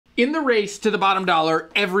In the race to the bottom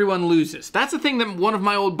dollar, everyone loses. That's the thing that one of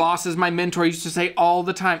my old bosses, my mentor, used to say all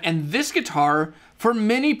the time. And this guitar, for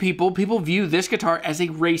many people view this guitar as a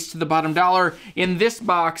race to the bottom dollar. In this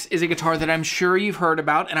box is a guitar that I'm sure you've heard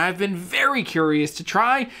about, and I've been very curious to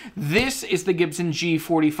try. This is the Gibson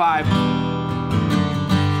G-45.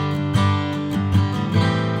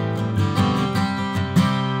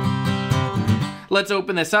 Let's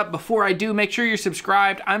open this up. Before I do, make sure you're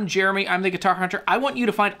subscribed. I'm Jeremy, I'm the Guitar Hunter. I want you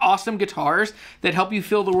to find awesome guitars that help you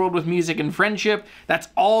fill the world with music and friendship. That's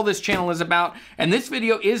all this channel is about. And this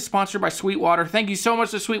video is sponsored by Sweetwater. Thank you so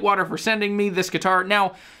much to Sweetwater for sending me this guitar.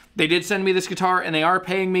 Now, they did send me this guitar and they are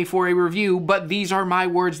paying me for a review, but these are my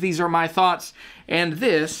words, these are my thoughts. And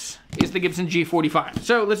this is the Gibson G-45.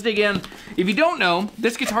 So let's dig in. If you don't know,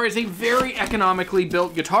 this guitar is a very economically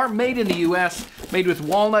built guitar made in the US, made with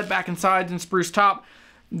walnut back and sides and spruce top.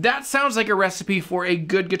 That sounds like a recipe for a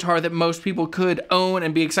good guitar that most people could own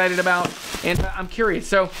and be excited about. And I'm curious,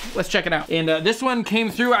 so let's check it out. And this one came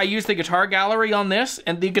through, I used the Guitar Gallery on this,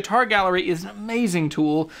 and the Guitar Gallery is an amazing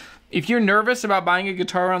tool. If you're nervous about buying a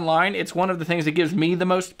guitar online, it's one of the things that gives me the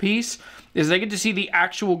most peace, is I get to see the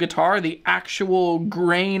actual guitar, the actual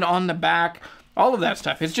grain on the back, all of that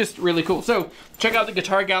stuff. It's just really cool. So check out the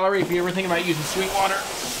Guitar Gallery if you're ever thinking about using Sweetwater.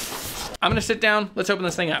 I'm gonna sit down, let's open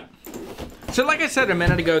this thing up. So like I said a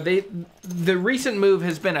minute ago, the recent move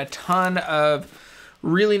has been a ton of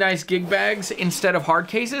really nice gig bags instead of hard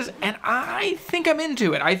cases, and I think I'm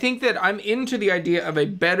into it. I think that I'm into the idea of a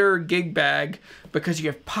better gig bag because you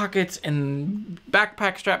have pockets and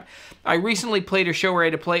backpack strap. I recently played a show where I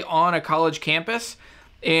had to play on a college campus,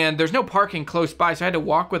 and there's no parking close by, so I had to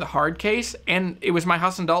walk with a hard case, and it was my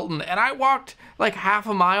house in Dalton, and I walked like half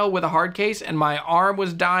a mile with a hard case, and my arm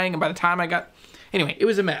was dying, and by the time I got... Anyway, it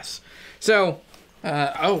was a mess. So,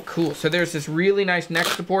 oh, cool. So there's this really nice neck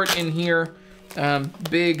support in here.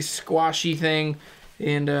 Big squashy thing,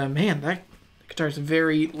 and man, that guitar is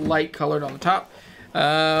very light colored on the top.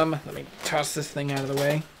 Let me toss this thing out of the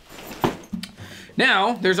way.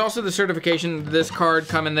 Now, there's also the certification, this card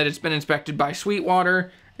coming that it's been inspected by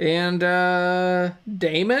Sweetwater and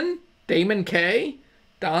Damon K,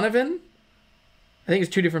 Donovan. I think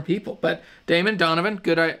it's two different people, but Damon, Donovan,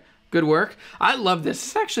 good work. I love this.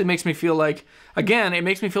 This actually makes me feel like, again, it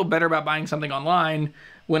makes me feel better about buying something online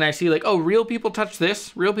when I see like, oh, real people touch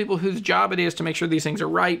this, real people whose job it is to make sure these things are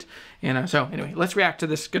right. And so anyway, let's react to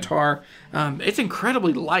this guitar. It's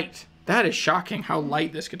incredibly light. That is shocking how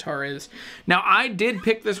light this guitar is. Now, I did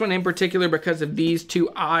pick this one in particular because of these two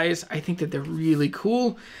eyes. I think that they're really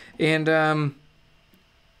cool. And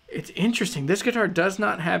it's interesting. This guitar does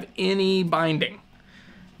not have any binding.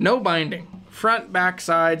 No binding. Front, back,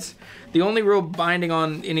 sides. The only real binding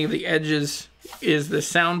on any of the edges is the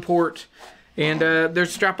sound port. And there's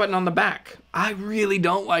a strap button on the back. I really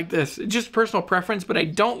don't like this. It's just personal preference, but I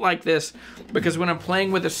don't like this because when I'm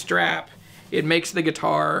playing with a strap, it makes the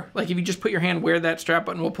guitar, like if you just put your hand where that strap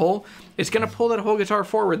button will pull, it's gonna pull that whole guitar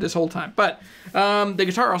forward this whole time. But the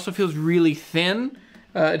guitar also feels really thin.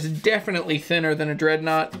 It's definitely thinner than a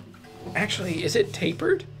Dreadnought. Actually, is it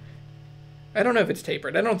tapered? I don't know if it's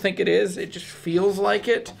tapered. I don't think it is. It just feels like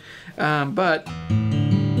it. But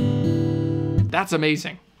that's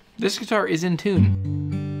amazing. This guitar is in tune.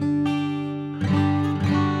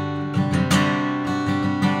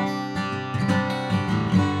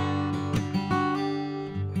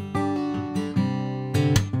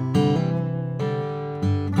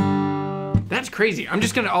 That's crazy. I'm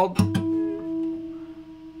just gonna, I'll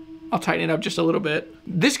tighten it up just a little bit.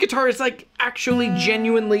 This guitar is like actually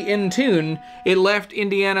genuinely in tune. It left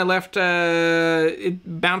Indiana,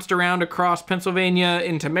 it bounced around across Pennsylvania,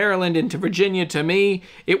 into Maryland, into Virginia to me.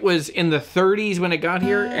 It was in the 30s when it got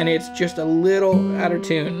here, and it's just a little out of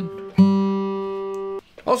tune.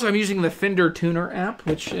 Also, I'm using the Fender Tuner app,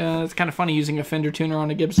 which it's kind of funny using a Fender tuner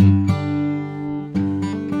on a Gibson.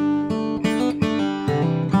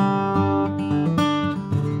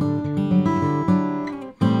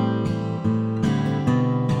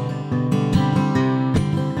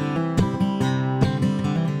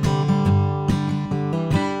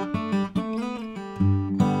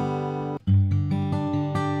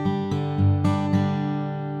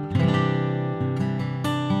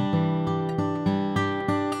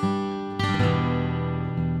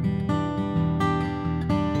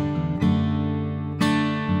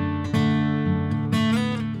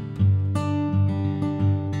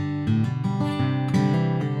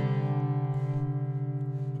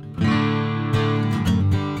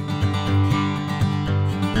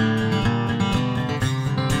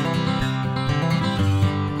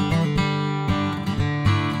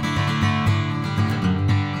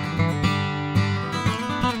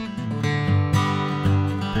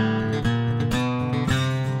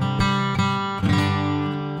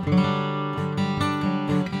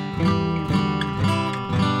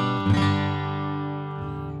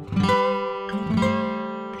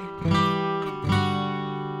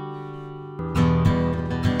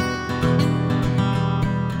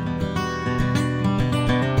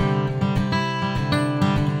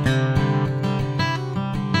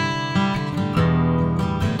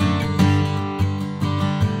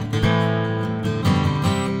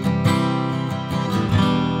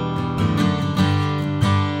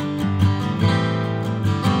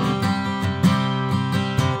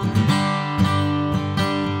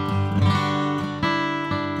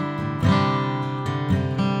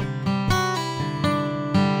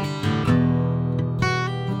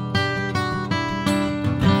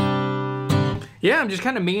 Yeah, I'm just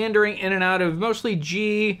kind of meandering in and out of mostly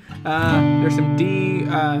G. There's some D,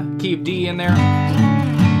 key of D in there.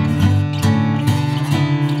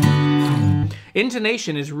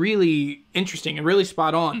 Intonation is really interesting and really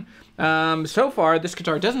spot on. So far, this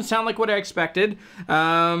guitar doesn't sound like what I expected,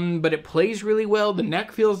 but it plays really well. The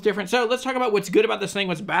neck feels different. So let's talk about what's good about this thing,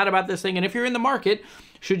 what's bad about this thing, and if you're in the market,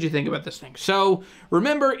 should you think about this thing? So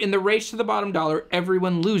remember, in the race to the bottom dollar,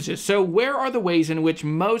 everyone loses. So where are the ways in which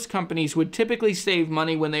most companies would typically save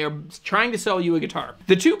money when they are trying to sell you a guitar?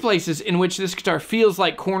 The two places in which this guitar feels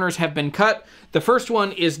like corners have been cut. The first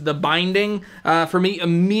one is the binding. For me,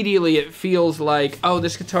 immediately it feels like, oh,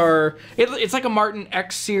 this guitar, it's like a Martin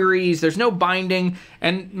X series. There's no binding.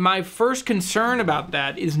 And my first concern about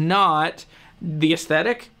that is not the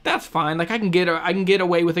aesthetic. That's fine. Like I can get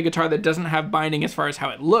away with a guitar that doesn't have binding as far as how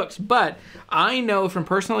it looks, but I know from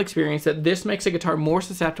personal experience that this makes a guitar more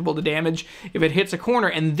susceptible to damage if it hits a corner,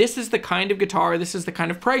 and this is the kind of guitar, this is the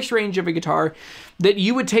kind of price range of a guitar that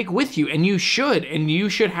you would take with you, and you should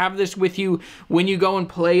have this with you when you go and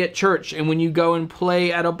play at church, and when you go and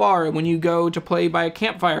play at a bar, and when you go to play by a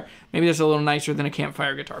campfire. Maybe that's a little nicer than a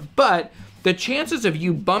campfire guitar, but the chances of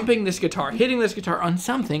you bumping this guitar, hitting this guitar on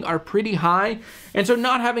something are pretty high. And so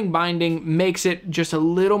not having binding makes it just a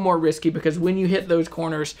little more risky, because when you hit those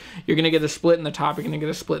corners, you're gonna get a split in the top, you're gonna get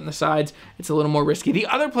a split in the sides. It's a little more risky. The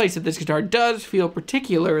other place that this guitar does feel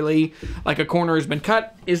particularly like a corner has been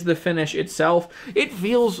cut is the finish itself. It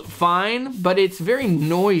feels fine, but it's very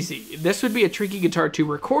noisy. This would be a tricky guitar to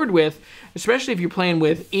record with, especially if you're playing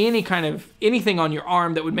with anything on your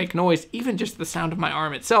arm that would make noise, even just the sound of my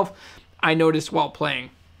arm itself. I noticed while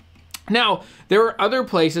playing. Now, there are other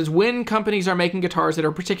places when companies are making guitars that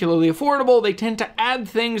are particularly affordable, they tend to add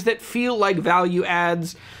things that feel like value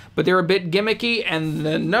adds, but they're a bit gimmicky, and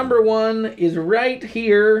the number one is right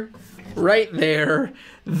here, right there.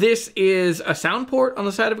 This is a sound port on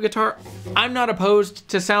the side of a guitar. I'm not opposed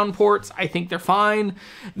to sound ports. I think they're fine.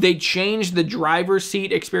 They change the driver's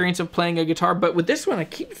seat experience of playing a guitar, but with this one, I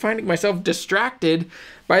keep finding myself distracted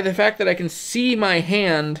by the fact that I can see my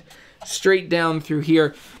hand straight down through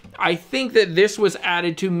here. I think that this was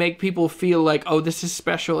added to make people feel like, oh, this is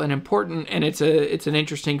special and important, and it's an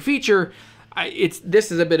interesting feature.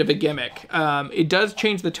 This is a bit of a gimmick. It does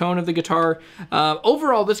change the tone of the guitar.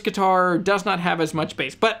 Overall, this guitar does not have as much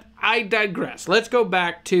bass, but I digress. Let's go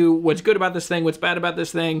back to what's good about this thing, what's bad about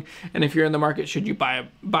this thing, and if you're in the market, should you buy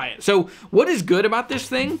it? So what is good about this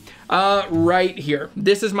thing? Right here.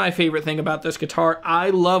 This is my favorite thing about this guitar.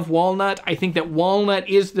 I love walnut. I think that walnut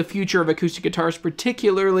is the future of acoustic guitars,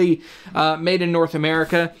 particularly made in North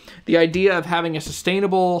America. The idea of having a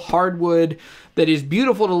sustainable hardwood that is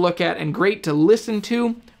beautiful to look at and great to listen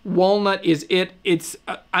to, walnut is it.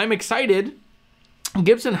 I'm excited.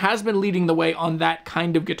 Gibson has been leading the way on that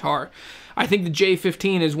kind of guitar. I think the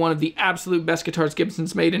J15 is one of the absolute best guitars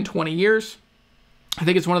Gibson's made in 20 years. I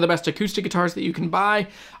think it's one of the best acoustic guitars that you can buy.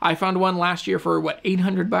 I found one last year for, what,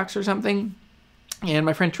 800 bucks or something? And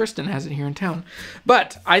my friend Tristan has it here in town.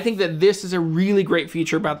 But I think that this is a really great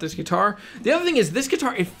feature about this guitar. The other thing is this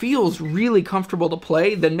guitar, it feels really comfortable to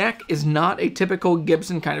play. The neck is not a typical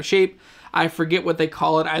Gibson kind of shape. I forget what they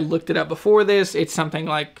call it. I looked it up before this. It's something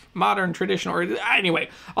like modern, traditional, or anyway,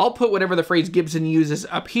 I'll put whatever the phrase Gibson uses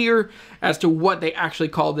up here as to what they actually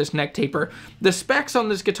call this neck taper. The specs on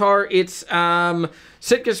this guitar, it's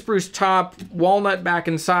Sitka spruce top, walnut back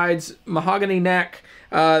and sides, mahogany neck.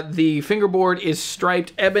 The fingerboard is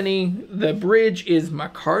striped ebony. The bridge is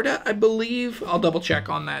micarta, I believe. I'll double check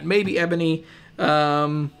on that. Maybe ebony.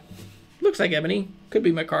 Looks like ebony. Could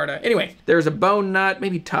be micarta. Anyway, there's a bone nut,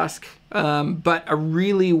 maybe tusk, but a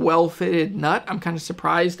really well-fitted nut. I'm kind of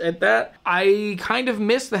surprised at that. I kind of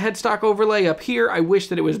miss the headstock overlay up here. I wish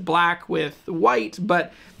that it was black with white,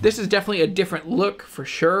 but this is definitely a different look for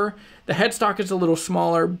sure. The headstock is a little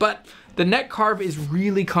smaller, but the neck carve is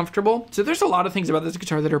really comfortable. So there's a lot of things about this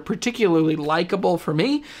guitar that are particularly likable for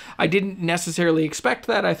me. I didn't necessarily expect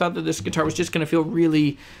that. I thought that this guitar was just going to feel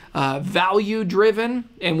really value-driven.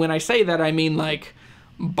 And when I say that, I mean like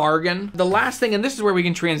bargain. The last thing, and this is where we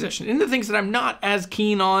can transition into things that I'm not as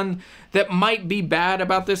keen on that might be bad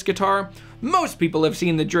about this guitar. Most people have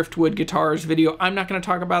seen the Driftwood Guitars video. I'm not going to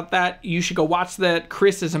talk about that. You should go watch that.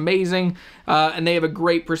 Chris is amazing, and they have a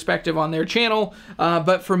great perspective on their channel.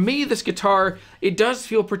 But for me, this guitar, it does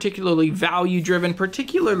feel particularly value-driven,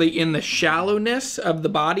 particularly in the shallowness of the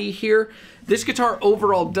body here. This guitar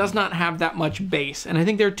overall does not have that much bass, and I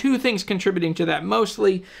think there are two things contributing to that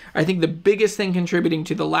mostly. I think the biggest thing contributing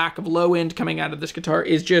to the lack of low end coming out of this guitar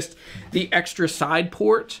is just the extra side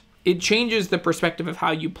port it changes the perspective of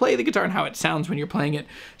how you play the guitar and how it sounds when you're playing it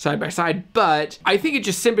side by side. But I think it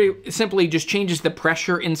just simply just changes the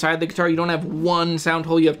pressure inside the guitar. You don't have one sound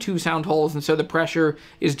hole, you have two sound holes, and so the pressure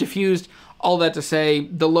is diffused. All that to say,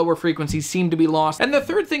 the lower frequencies seem to be lost. And the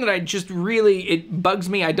third thing that it bugs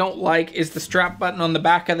me, I don't like, is the strap button on the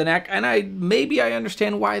back of the neck. And maybe I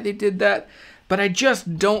understand why they did that, but I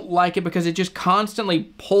just don't like it because it just constantly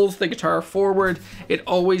pulls the guitar forward. It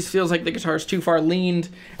always feels like the guitar is too far leaned,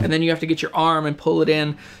 and then you have to get your arm and pull it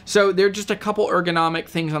in. So there are just a couple ergonomic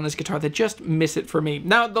things on this guitar that just miss it for me.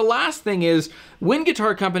 Now, the last thing is, when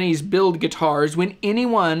guitar companies build guitars, when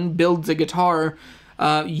anyone builds a guitar,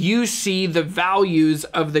 you see the values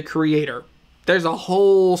of the creator. There's a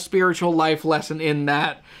whole spiritual life lesson in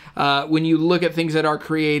that. When you look at things that are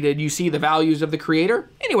created, you see the values of the creator.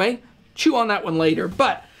 Anyway, chew on that one later.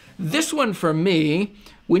 But this one for me,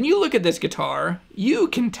 when you look at this guitar, you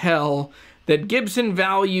can tell that Gibson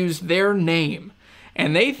values their name.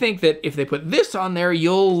 And they think that if they put this on there,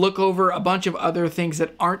 you'll look over a bunch of other things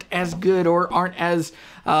that aren't as good or aren't as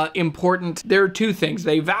important. There are two things.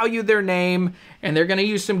 They value their name, and they're going to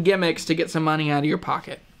use some gimmicks to get some money out of your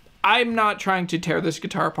pocket. I'm not trying to tear this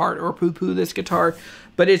guitar apart or poo-poo this guitar,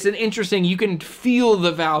 but it's an interesting, you can feel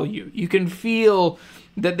the value. You can feel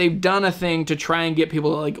that they've done a thing to try and get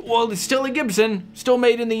people like, well, it's still a Gibson, still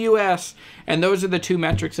made in the US. And those are the two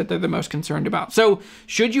metrics that they're the most concerned about. So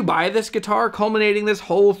should you buy this guitar, culminating this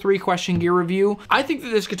whole 3-question gear review? I think that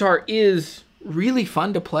this guitar is really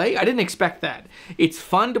fun to play. I didn't expect that. It's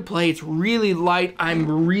fun to play. It's really light.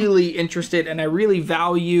 I'm really interested, and I really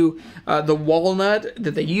value the walnut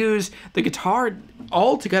that they use. The guitar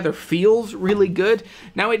altogether feels really good.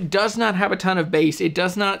 Now, it does not have a ton of bass. It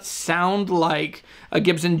does not sound like a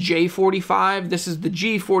Gibson J-45. This is the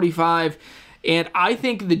G-45. And I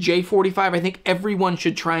think the J-45, I think everyone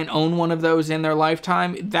should try and own one of those in their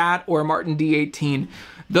lifetime. That or a Martin D18.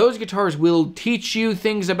 Those guitars will teach you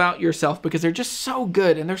things about yourself because they're just so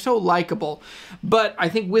good and they're so likable. But I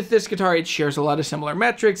think with this guitar, it shares a lot of similar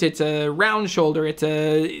metrics. It's a round shoulder. It's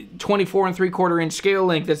a 24 3/4 inch scale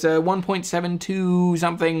length. It's a 1.72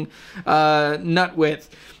 something nut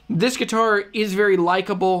width. This guitar is very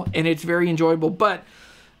likable and it's very enjoyable, but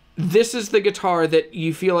this is the guitar that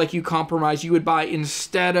you feel like you compromise, you would buy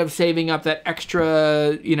instead of saving up that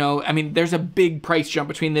extra, you know, I mean, there's a big price jump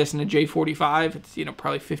between this and a J45. It's, you know,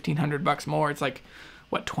 probably $1,500 more. It's like,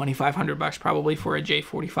 what, $2,500 probably for a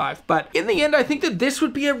J45. But in the end, I think that this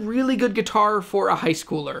would be a really good guitar for a high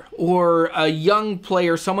schooler or a young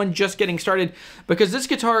player, someone just getting started, because this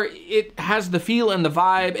guitar, it has the feel and the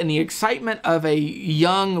vibe and the excitement of a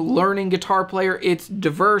young learning guitar player. It's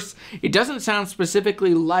diverse. It doesn't sound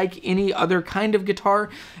specifically like any other kind of guitar.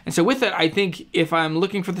 And so with it, I think if I'm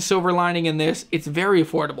looking for the silver lining in this, it's very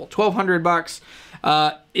affordable, $1,200.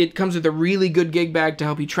 It comes with a really good gig bag to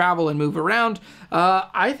help you travel and move around.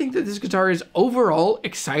 I think that this guitar is overall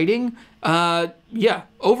exciting. Yeah,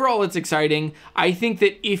 overall it's exciting. I think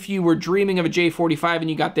that if you were dreaming of a J45 and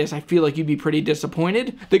you got this, I feel like you'd be pretty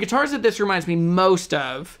disappointed. The guitars that this reminds me most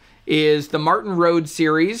of is the Martin Rhodes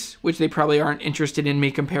series, which they probably aren't interested in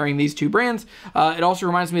me comparing these two brands. It also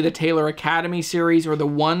reminds me of the Taylor Academy series or the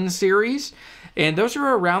One series. And those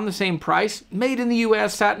are around the same price. Made in the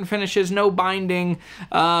US, satin finishes, no binding.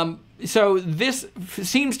 So this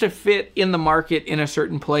seems to fit in the market in a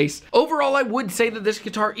certain place. Overall, I would say that this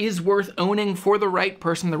guitar is worth owning for the right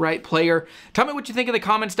person, the right player. Tell me what you think in the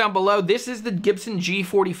comments down below. This is the Gibson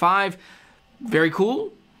G45. Very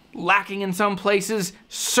cool. Lacking in some places,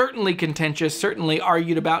 certainly contentious, certainly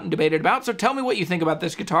argued about and debated about. So tell me what you think about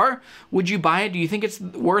this guitar. Would you buy it? Do you think it's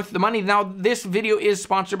worth the money? Now, this video is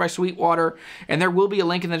sponsored by Sweetwater, and there will be a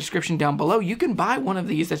link in the description down below. You can buy one of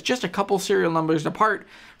these that's just a couple serial numbers apart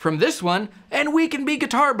from this one, and we can be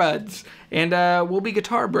guitar buds, and we'll be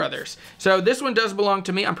guitar brothers. So this one does belong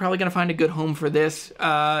to me. I'm probably gonna find a good home for this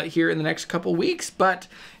here in the next couple weeks, but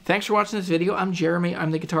thanks for watching this video. I'm Jeremy, I'm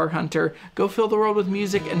the Guitar Hunter. Go fill the world with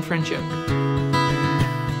music and friendship.